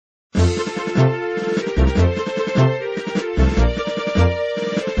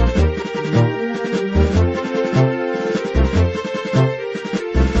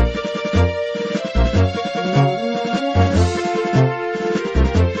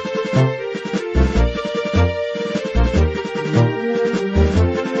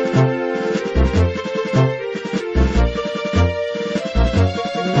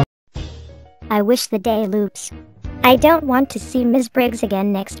I wish the day loops. I don't want to see Ms. Briggs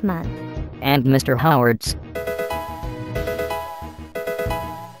again next month. And Mr. Howard's.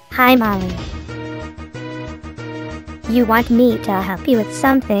 Hi, Molly. You want me to help you with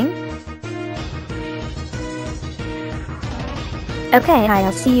something? Okay,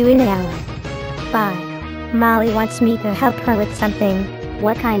 I'll see you in an hour. Bye. Molly wants me to help her with something.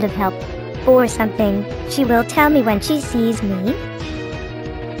 What kind of help? Or something. She will tell me when she sees me.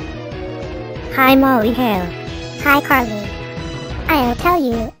 Hi, Molly Hale. Hi, Carly. I'll tell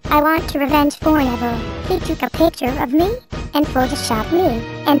you, I want to revenge for Nevel. He took a picture of me and photoshopped me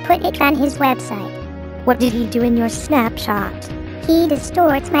and put it on his website. What did he do in your snapshot? He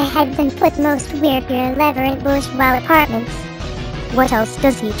distorts my head and put most weird leather in Bushwell apartments. What else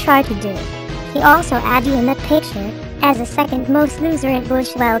does he try to do? He also add you in the picture as the second most loser in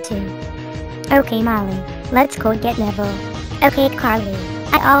Bushwell too. Okay, Molly, let's go get Nevel. Okay, Carly.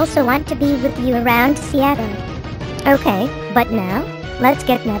 I also want to be with you around Seattle. Okay, but now, let's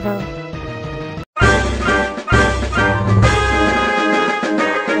get Nevel.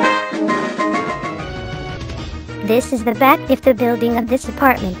 This is the back of the building of this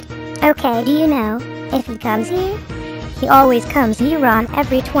apartment. Okay, do you know if he comes here? He always comes here on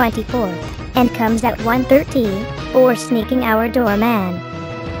every 24th, and comes at 1:13, or sneaking our doorman.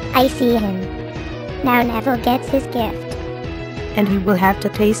 I see him. Now Nevel gets his gift. And he will have to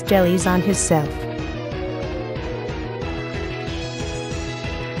taste jellies on himself.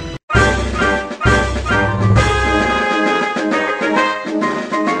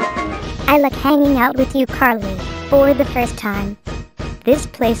 I like hanging out with you, Carly, for the first time. This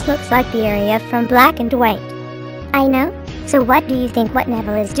place looks like the area from Black and White. I know. So what do you think what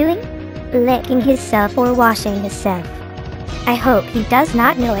Nevel is doing? Licking himself or washing himself. I hope he does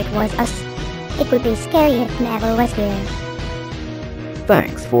not know it was us. It would be scary if Nevel was here.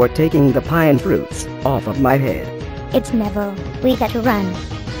 Thanks for taking the pine fruits off of my head. It's Nevel. We got to run.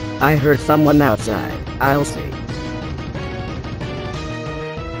 I heard someone outside. I'll see.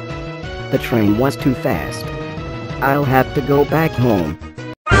 The train was too fast. I'll have to go back home.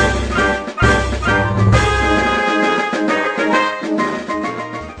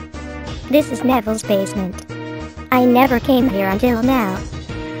 This is Nevel's basement. I never came here until now.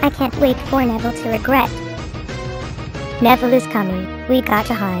 I can't wait for Nevel to regret. Nevel is coming. We got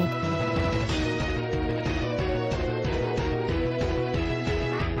to hide.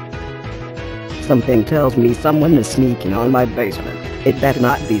 Something tells me someone is sneaking on my basement. It better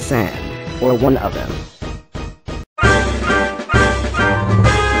not be Sam, or one of them.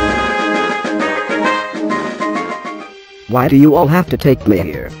 Why do you all have to take me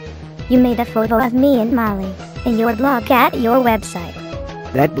here? You made a photo of me and Molly in your blog at your website.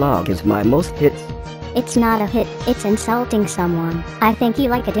 That blog is my most hits. It's not a hit, it's insulting someone. I think you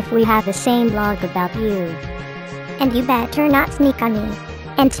like it if we have the same blog about you. And you better not sneak on me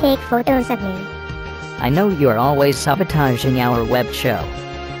and take photos of me. I know you're always sabotaging our web show.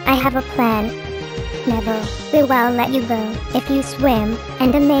 I have a plan. Nevel, we will let you go if you swim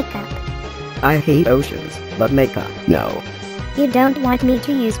and the makeup. I hate oceans, but makeup, no. You don't want me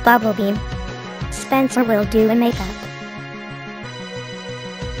to use bubble beam. Spencer will do a makeup.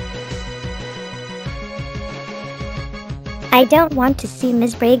 I don't want to see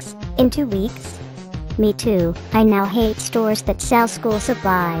Ms. Briggs in 2 weeks. Me too. I now hate stores that sell school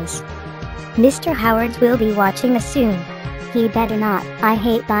supplies. Mr. Howard will be watching us soon. He better not. I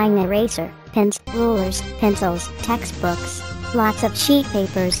hate buying eraser, pens, rulers, pencils, textbooks, lots of sheet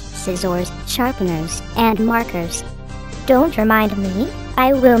papers, scissors, sharpeners, and markers. Don't remind me.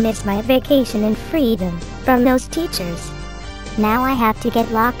 I will miss my vacation and freedom from those teachers. Now I have to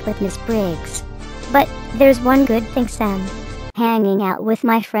get locked with Miss Briggs. But there's one good thing, Sam. Hanging out with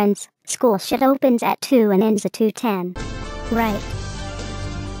my friends. School shit opens at 2 and ends at 2:10. Right.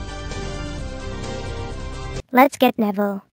 Let's get Nevel.